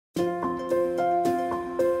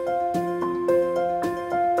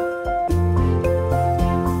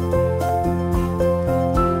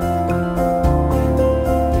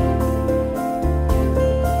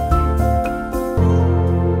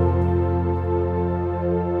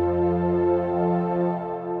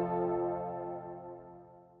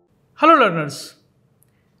learners.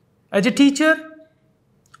 As a teacher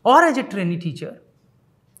or as a trainee teacher,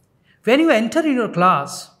 when you enter in your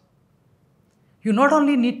class, you not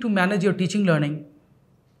only need to manage your teaching learning,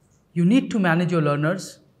 you need to manage your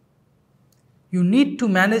learners, you need to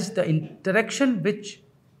manage the interaction which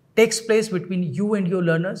takes place between you and your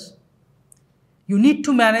learners, you need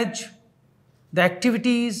to manage the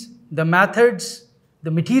activities, the methods,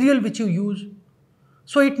 the material which you use.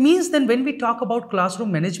 So it means then when we talk about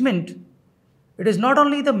classroom management, it is not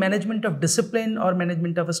only the management of discipline or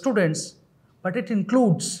management of students, but it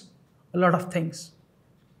includes a lot of things.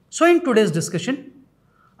 So in today's discussion,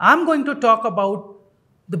 I am going to talk about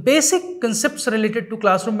the basic concepts related to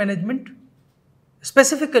classroom management,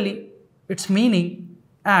 specifically its meaning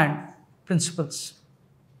and principles.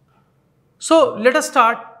 So let us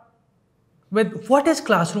start with what is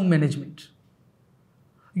classroom management.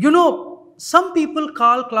 You know, some people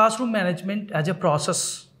call classroom management as a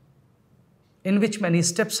process in which many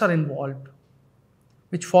steps are involved,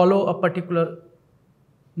 which follow a particular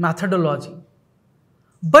methodology.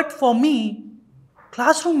 But for me,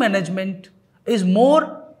 classroom management is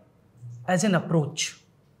more as an approach.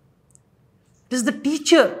 It is the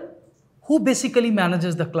teacher who basically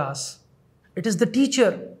manages the class. It is the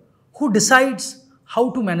teacher who decides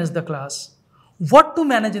how to manage the class, what to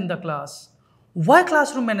manage in the class, why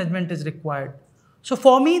classroom management is required. So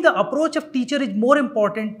for me, the approach of teacher is more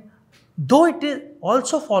important, though it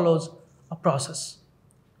also follows a process.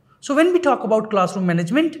 So when we talk about classroom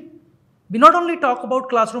management, we not only talk about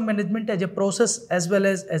classroom management as a process as well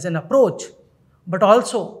as an approach, but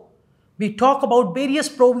also we talk about various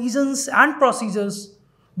provisions and procedures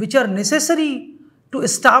which are necessary to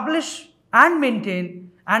establish and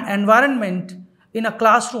maintain an environment in a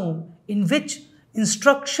classroom in which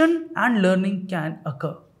instruction and learning can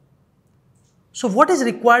occur. So what is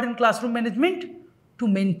required in classroom management? To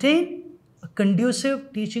maintain a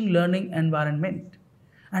conducive teaching learning environment.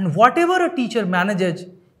 And whatever a teacher manages,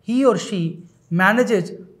 he or she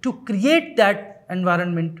manages to create that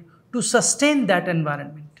environment, to sustain that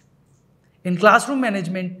environment. In classroom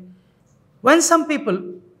management, when some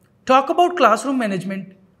people talk about classroom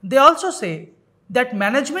management, they also say that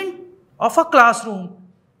management of a classroom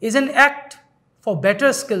is an act for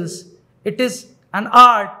better skills. It is an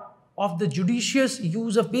art of the judicious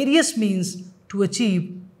use of various means to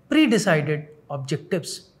achieve pre-decided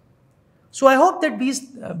objectives. So I hope that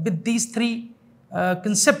with these three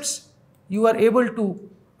concepts, you are able to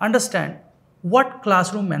understand what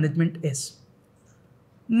classroom management is.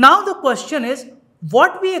 Now the question is,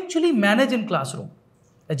 what we actually manage in classroom?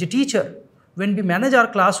 As a teacher, when we manage our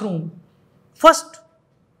classroom, first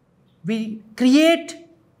we create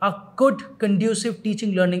a good, conducive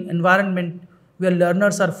teaching learning environment where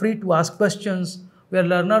learners are free to ask questions, where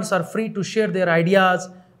learners are free to share their ideas,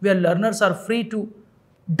 where learners are free to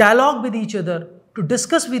dialogue with each other, to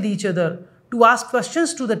discuss with each other, to ask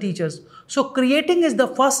questions to the teachers. So creating is the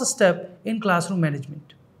first step in classroom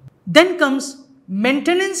management. Then comes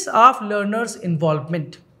maintenance of learners'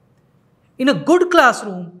 involvement. In a good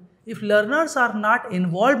classroom, if learners are not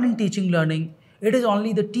involved in teaching learning, it is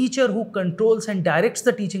only the teacher who controls and directs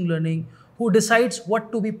the teaching learning, who decides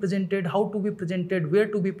what to be presented, how to be presented, where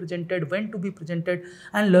to be presented, when to be presented,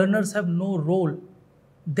 and learners have no role.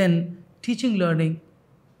 Then teaching learning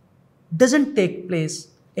doesn't take place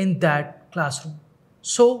in that classroom.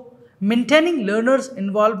 So maintaining learners'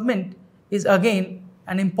 involvement is again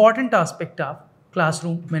an important aspect of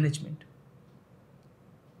classroom management.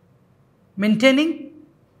 Maintaining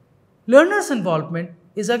learners' involvement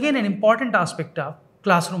is again an important aspect of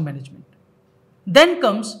classroom management. Then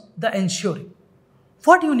comes the ensuring.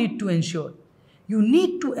 What you need to ensure? You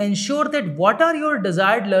need to ensure that what are your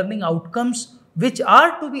desired learning outcomes which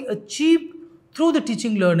are to be achieved through the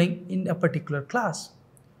teaching learning in a particular class.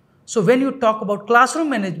 So when you talk about classroom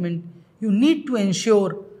management, you need to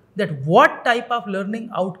ensure that what type of learning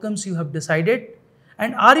outcomes you have decided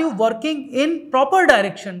and are you working in proper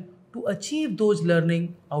direction to achieve those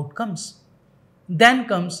learning outcomes. Then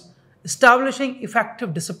comes establishing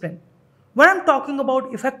effective discipline. When I'm talking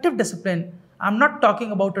about effective discipline, I'm not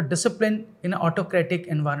talking about a discipline in an autocratic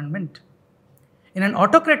environment. In an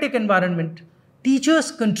autocratic environment,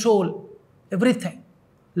 teachers control everything.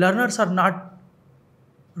 Learners are not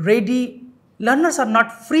ready, learners are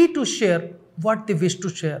not free to share what they wish to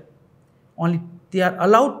share. Only they are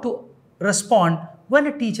allowed to respond when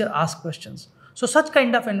a teacher asks questions. So such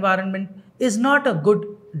kind of environment is not a good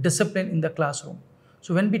discipline in the classroom.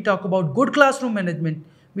 So when we talk about good classroom management,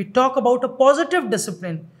 we talk about a positive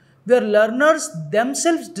discipline where learners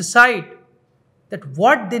themselves decide that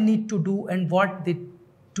what they need to do and what they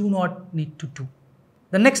do not need to do.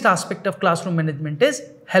 The next aspect of classroom management is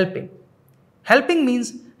helping. Helping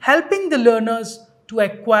means helping the learners to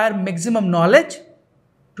acquire maximum knowledge,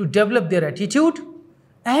 to develop their attitude,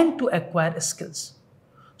 and to acquire skills.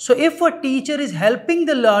 So if a teacher is helping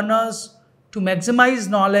the learners to maximize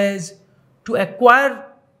knowledge, to acquire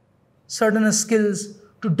certain skills,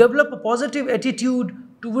 to develop a positive attitude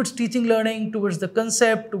towards teaching learning, towards the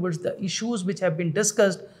concept, towards the issues which have been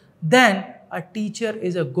discussed, then a teacher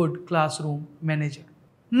is a good classroom manager.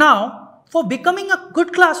 Now, for becoming a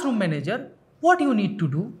good classroom manager, what you need to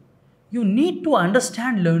do? You need to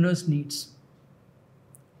understand learners' needs.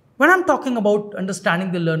 When I'm talking about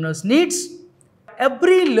understanding the learner's needs,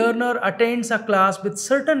 every learner attends a class with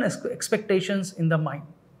certain expectations in the mind.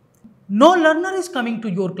 No learner is coming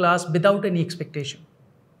to your class without any expectation.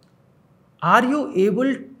 Are you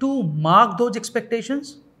able to mark those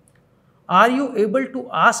expectations? Are you able to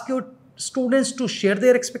ask your students to share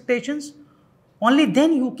their expectations? Only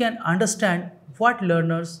then you can understand what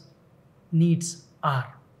learners' needs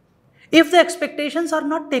are. If the expectations are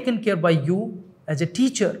not taken care by you as a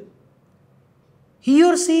teacher, he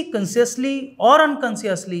or she consciously or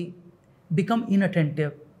unconsciously become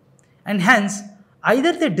inattentive, and hence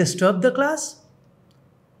either they disturb the class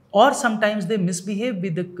or sometimes they misbehave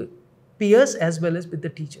with the peers as well as with the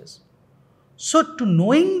teachers. So to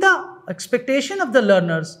knowing the expectation of the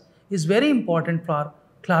learners is very important for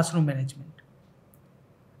classroom management.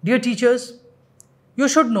 Dear teachers, you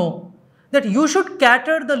should know that you should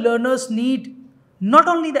cater the learner's need, not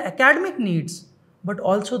only the academic needs, but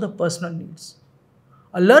also the personal needs.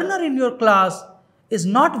 A learner in your class is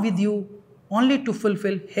not with you only to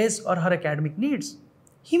fulfill his or her academic needs.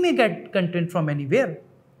 He may get content from anywhere.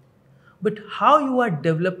 But how you are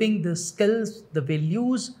developing the skills, the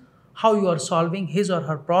values, how you are solving his or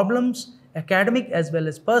her problems, academic as well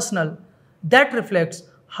as personal, that reflects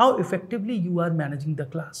how effectively you are managing the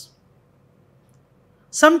class.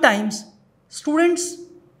 Sometimes students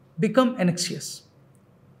become anxious.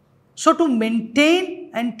 So to maintain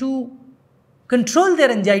and to control their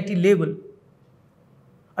anxiety level,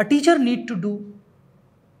 a teacher needs to do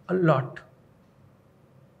a lot.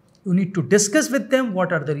 You need to discuss with them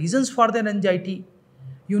what are the reasons for their anxiety.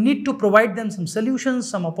 You need to provide them some solutions,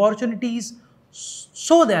 some opportunities,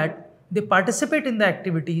 so that they participate in the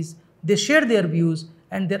activities, they share their views,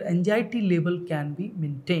 and their anxiety level can be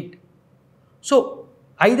maintained. So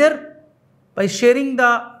either by sharing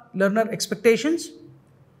the learner expectations,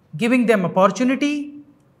 giving them opportunity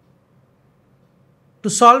to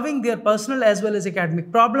solving their personal as well as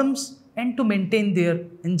academic problems, and to maintain their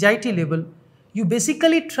anxiety level, you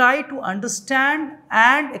basically try to understand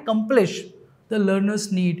and accomplish the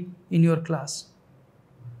learner's need in your class.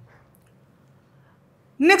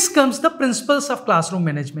 Next comes the principles of classroom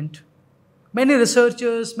management. Many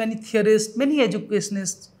researchers, many theorists, many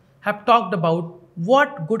educationists have talked about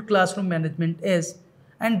what good classroom management is,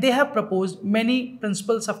 and they have proposed many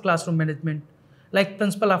principles of classroom management, like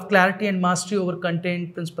principle of clarity and mastery over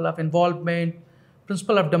content, principle of involvement,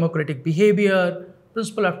 principle of democratic behavior,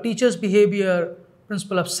 principle of teacher's behavior,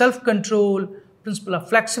 principle of self-control, principle of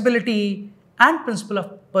flexibility, and principle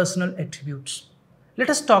of personal attributes. Let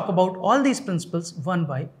us talk about all these principles one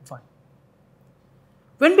by one.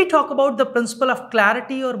 When we talk about the principle of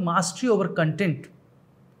clarity or mastery over content,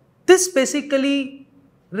 this basically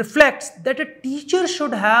reflects that a teacher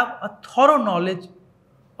should have a thorough knowledge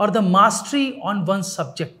or the mastery on one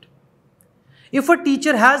subject. If a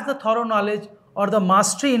teacher has the thorough knowledge or the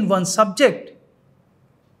mastery in one subject,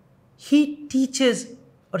 he teaches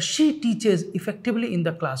or she teaches effectively in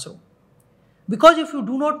the classroom. Because if you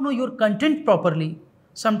do not know your content properly,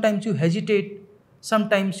 sometimes you hesitate,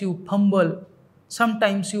 sometimes you fumble,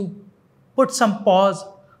 sometimes you put some pause,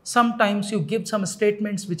 sometimes you give some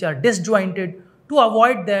statements which are disjointed. To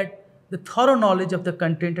avoid that, the thorough knowledge of the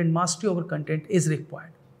content and mastery over content is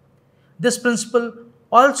required. This principle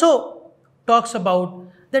also talks about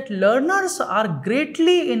that learners are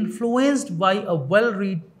greatly influenced by a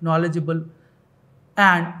well-read, knowledgeable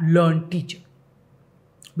and learned teacher.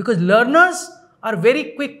 Because learners are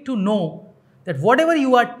very quick to know that whatever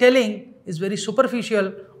you are telling is very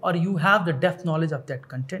superficial or you have the depth knowledge of that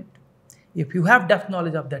content. If you have depth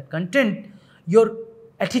knowledge of that content, your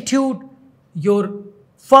attitude, your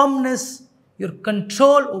firmness, your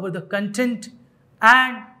control over the content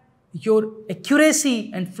and your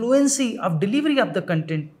accuracy and fluency of delivery of the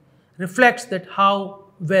content reflects that how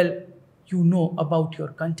well you know about your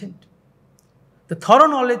content. The thorough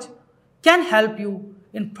knowledge can help you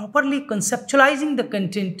in properly conceptualizing the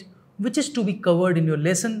content which is to be covered in your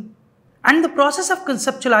lesson, and the process of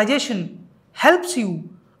conceptualization helps you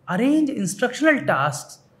arrange instructional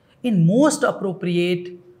tasks in most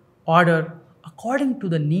appropriate order according to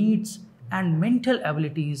the needs and mental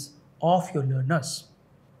abilities of your learners.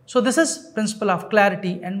 So this is principle of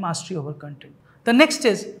clarity and mastery over content. The next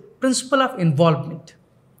is principle of involvement.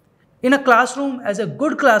 In a classroom, as a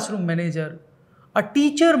good classroom manager, a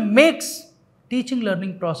teacher makes teaching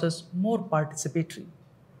learning process more participatory.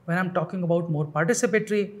 When I'm talking about more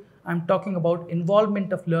participatory, I'm talking about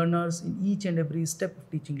involvement of learners in each and every step of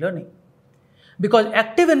teaching learning. Because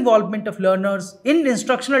active involvement of learners in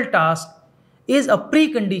instructional tasks is a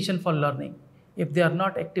precondition for learning. If they are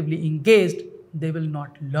not actively engaged, they will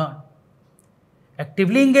not learn.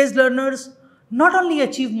 Actively engaged learners not only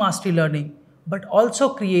achieve mastery learning, but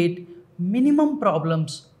also create minimum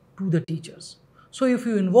problems to the teachers. So if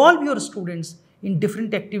you involve your students in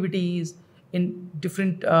different activities, in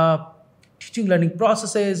different teaching learning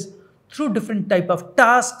processes, through different type of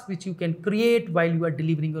tasks which you can create while you are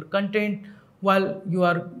delivering your content, while you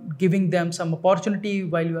are giving them some opportunity,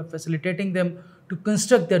 while you are facilitating them to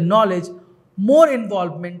construct their knowledge, more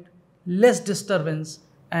involvement, less disturbance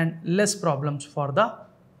and less problems for the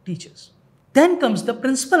teachers. Then comes the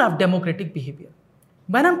principle of democratic behavior.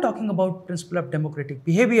 When I'm talking about principle of democratic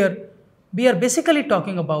behavior, we are basically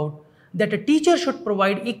talking about that a teacher should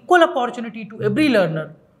provide equal opportunity to every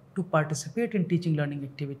learner to participate in teaching learning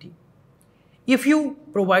activity. If you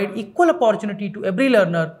provide equal opportunity to every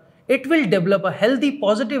learner, it will develop a healthy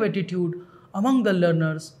positive attitude among the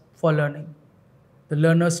learners for learning. The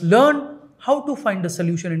learners learn how to find a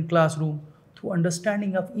solution in classroom through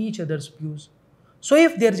understanding of each other's views. So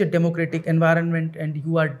if there is a democratic environment and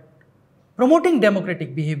you are promoting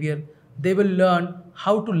democratic behavior, they will learn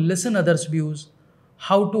how to listen others' views,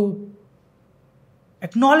 how to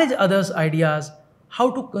acknowledge others' ideas, how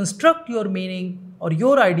to construct your meaning or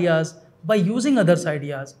your ideas by using others'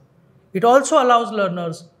 ideas. It also allows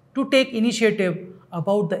learners to take initiative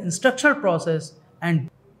about the instructional process, and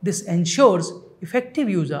this ensures effective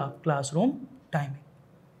use of classroom timing.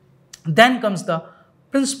 Then comes the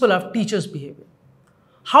principle of teacher's behavior.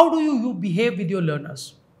 How do you behave with your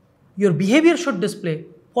learners? Your behavior should display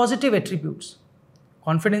positive attributes: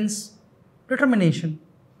 confidence, determination,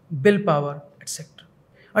 willpower, etc.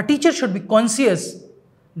 A teacher should be conscious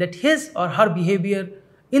that his or her behavior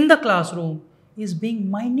in the classroom is being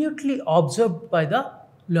minutely observed by the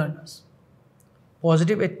learners.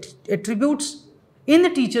 Positive attributes in the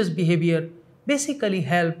teacher's behavior basically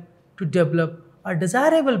help to develop a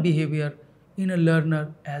desirable behavior in a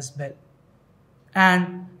learner as well.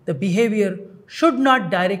 And the behavior should not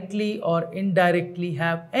directly or indirectly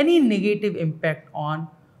have any negative impact on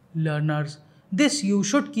learners. This you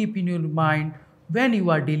should keep in your mind when you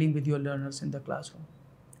are dealing with your learners in the classroom.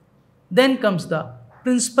 Then comes the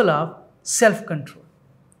principle of self-control.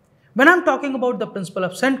 When I'm talking about the principle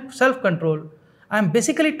of self-control, I'm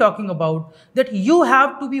basically talking about that you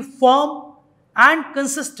have to be firm and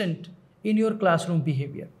consistent in your classroom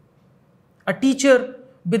behavior. A teacher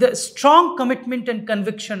with a strong commitment and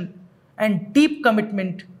conviction and deep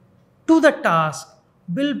commitment to the task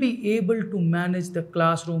will be able to manage the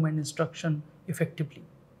classroom and instruction effectively.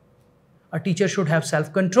 A teacher should have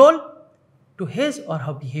self-control to his or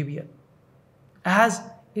her behavior, as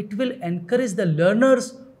it will encourage the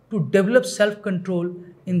learners to develop self-control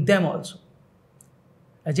in them also.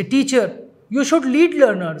 As a teacher, you should lead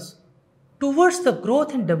learners towards the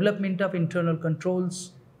growth and development of internal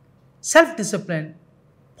controls, self-discipline,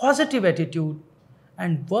 positive attitude,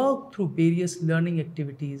 and work through various learning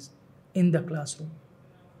activities in the classroom.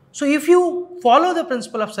 So if you follow the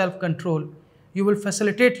principle of self-control, you will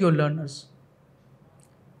facilitate your learners.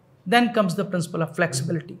 Then comes the principle of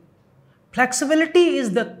flexibility. Flexibility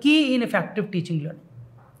is the key in effective teaching learning.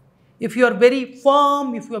 If you are very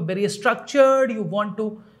firm, if you are very structured, you want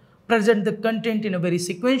to present the content in a very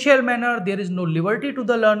sequential manner, there is no liberty to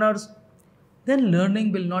the learners, then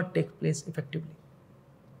learning will not take place effectively.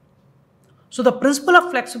 So the principle of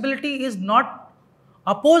flexibility is not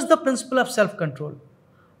oppose the principle of self-control.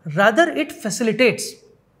 Rather, it facilitates.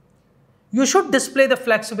 You should display the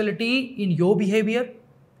flexibility in your behavior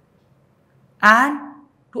and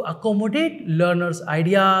to accommodate learners'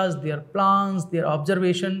 ideas, their plans, their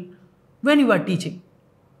observation when you are teaching.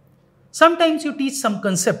 Sometimes you teach some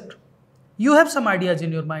concept. You have some ideas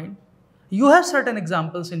in your mind. You have certain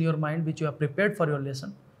examples in your mind which you have prepared for your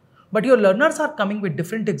lesson. But your learners are coming with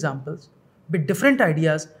different examples, with different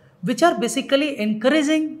ideas, which are basically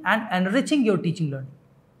encouraging and enriching your teaching learning.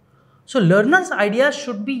 So learners' ideas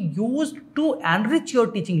should be used to enrich your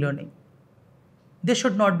teaching learning. They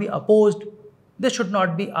should not be opposed. They should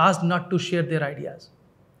not be asked not to share their ideas.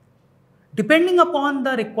 Depending upon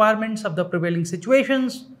the requirements of the prevailing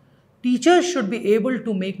situations, teachers should be able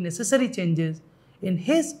to make necessary changes in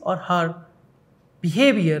his or her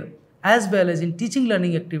behavior as well as in teaching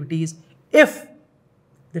learning activities if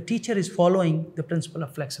the teacher is following the principle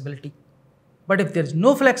of flexibility. But if there is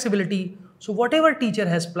no flexibility, so whatever teacher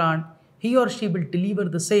has planned, he or she will deliver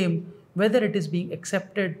the same whether it is being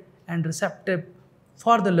accepted and receptive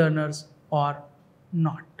for the learners or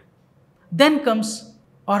not. Then comes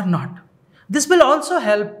or not. This will also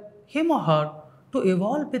help him or her to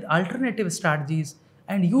evolve with alternative strategies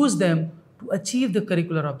and use them to achieve the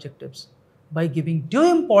curricular objectives. By giving due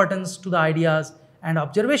importance to the ideas and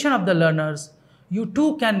observation of the learners, you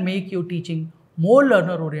too can make your teaching more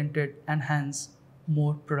learner-oriented and hence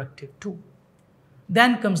more productive too.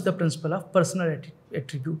 Then comes the principle of personal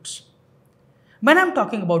attributes. When I'm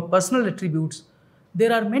talking about personal attributes,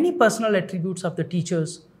 there are many personal attributes of the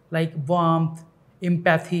teachers like warmth,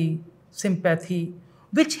 empathy, sympathy,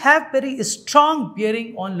 which have very strong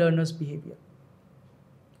bearing on learners' behavior.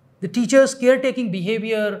 The teachers' caretaking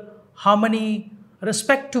behavior, harmony,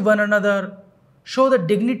 respect to one another, show the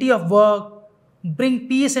dignity of work, bring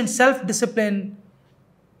peace and self-discipline,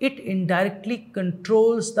 it indirectly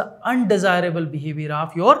controls the undesirable behavior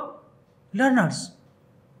of your learners.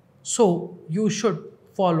 So you should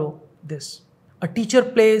follow this. A teacher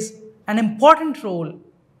plays an important role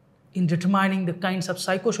in determining the kinds of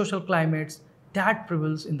psychosocial climates that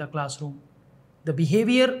prevails in the classroom. The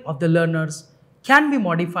behavior of the learners can be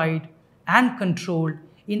modified and controlled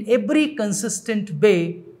in every consistent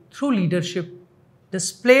way through leadership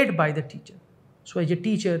displayed by the teacher. So as a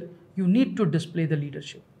teacher, you need to display the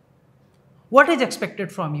leadership. What is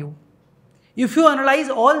expected from you? If you analyze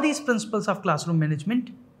all these principles of classroom management,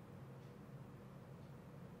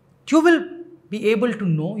 you will be able to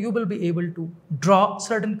know, you will be able to draw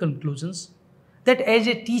certain conclusions that as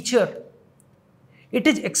a teacher, it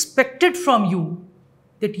is expected from you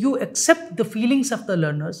that you accept the feelings of the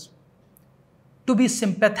learners, to be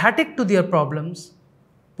sympathetic to their problems,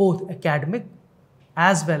 both academic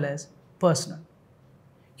as well as personal.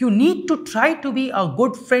 You need to try to be a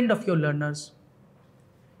good friend of your learners.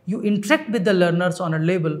 You interact with the learners on a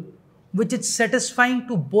level which is satisfying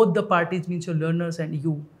to both the parties, means your learners and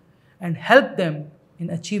you, and help them in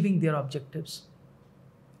achieving their objectives.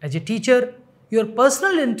 As a teacher, your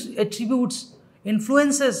personal attributes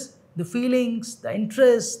influences the feelings, the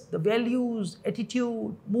interests, the values,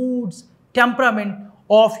 attitude, moods, temperament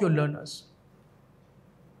of your learners.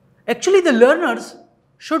 Actually, the learners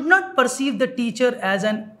should not perceive the teacher as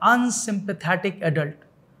an unsympathetic adult.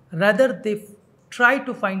 Rather, they try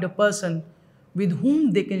to find a person with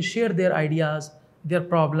whom they can share their ideas, their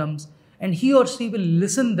problems, and he or she will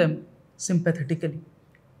listen them sympathetically.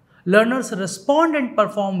 Learners respond and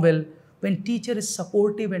perform well when teacher is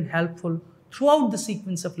supportive and helpful throughout the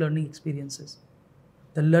sequence of learning experiences.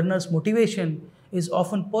 The learner's motivation is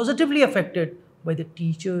often positively affected by the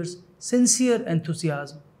teacher's sincere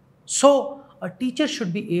enthusiasm. So, a teacher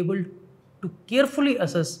should be able to carefully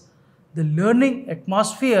assess the learning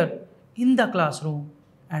atmosphere in the classroom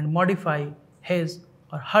and modify his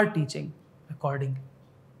or her teaching accordingly.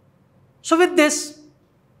 So with this,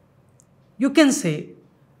 you can say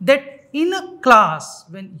that in a class,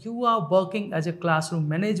 when you are working as a classroom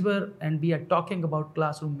manager and we are talking about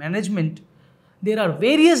classroom management, there are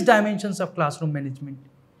various dimensions of classroom management.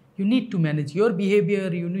 You need to manage your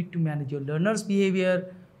behavior, you need to manage your learners'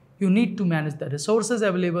 behavior, you need to manage the resources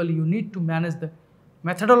available, you need to manage the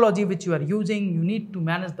methodology which you are using, you need to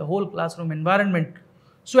manage the whole classroom environment.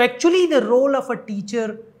 So actually the role of a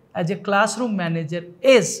teacher as a classroom manager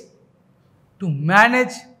is to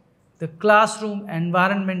manage the classroom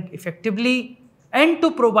environment effectively and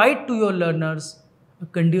to provide to your learners a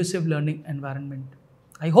conducive learning environment.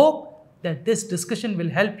 I hope that this discussion will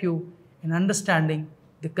help you in understanding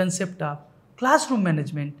the concept of classroom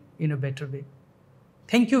management in a better way.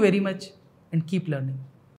 Thank you very much and keep learning.